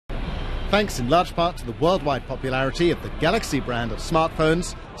Thanks in large part to the worldwide popularity of the Galaxy brand of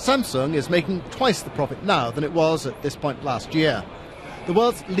smartphones, Samsung is making twice the profit now than it was at this point last year. The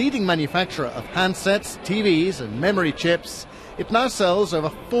world's leading manufacturer of handsets, TVs and memory chips, it now sells over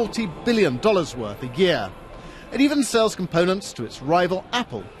 $40 billion worth a year. It even sells components to its rival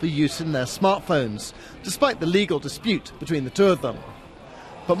Apple for use in their smartphones, despite the legal dispute between the two of them.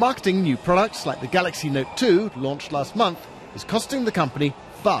 But marketing new products like the Galaxy Note 2, launched last month, is costing the company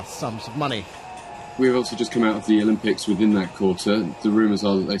vast sums of money. We've also just come out of the Olympics within that quarter. The rumours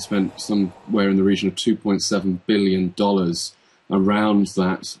are that they spent somewhere in the region of $2.7 billion around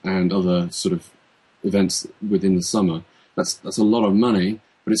that and other sort of events within the summer. That's a lot of money,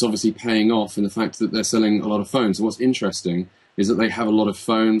 but it's obviously paying off in the fact that they're selling a lot of phones. And what's interesting is that they have a lot of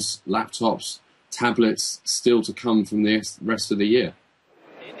phones, laptops, tablets still to come from the rest of the year.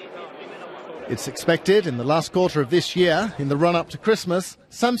 It's expected in the last quarter of this year, in the run-up to Christmas,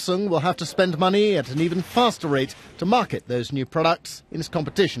 Samsung will have to spend money at an even faster rate to market those new products in its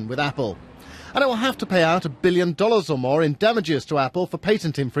competition with Apple. And it will have to pay out $1 billion or more in damages to Apple for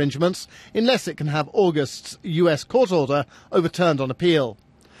patent infringements unless it can have August's US court order overturned on appeal.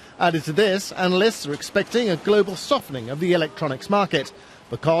 Added to this, analysts are expecting a global softening of the electronics market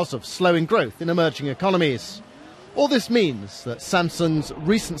because of slowing growth in emerging economies. All this means that Samsung's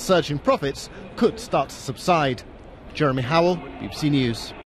recent surge in profits could start to subside. Jeremy Howell, BBC News.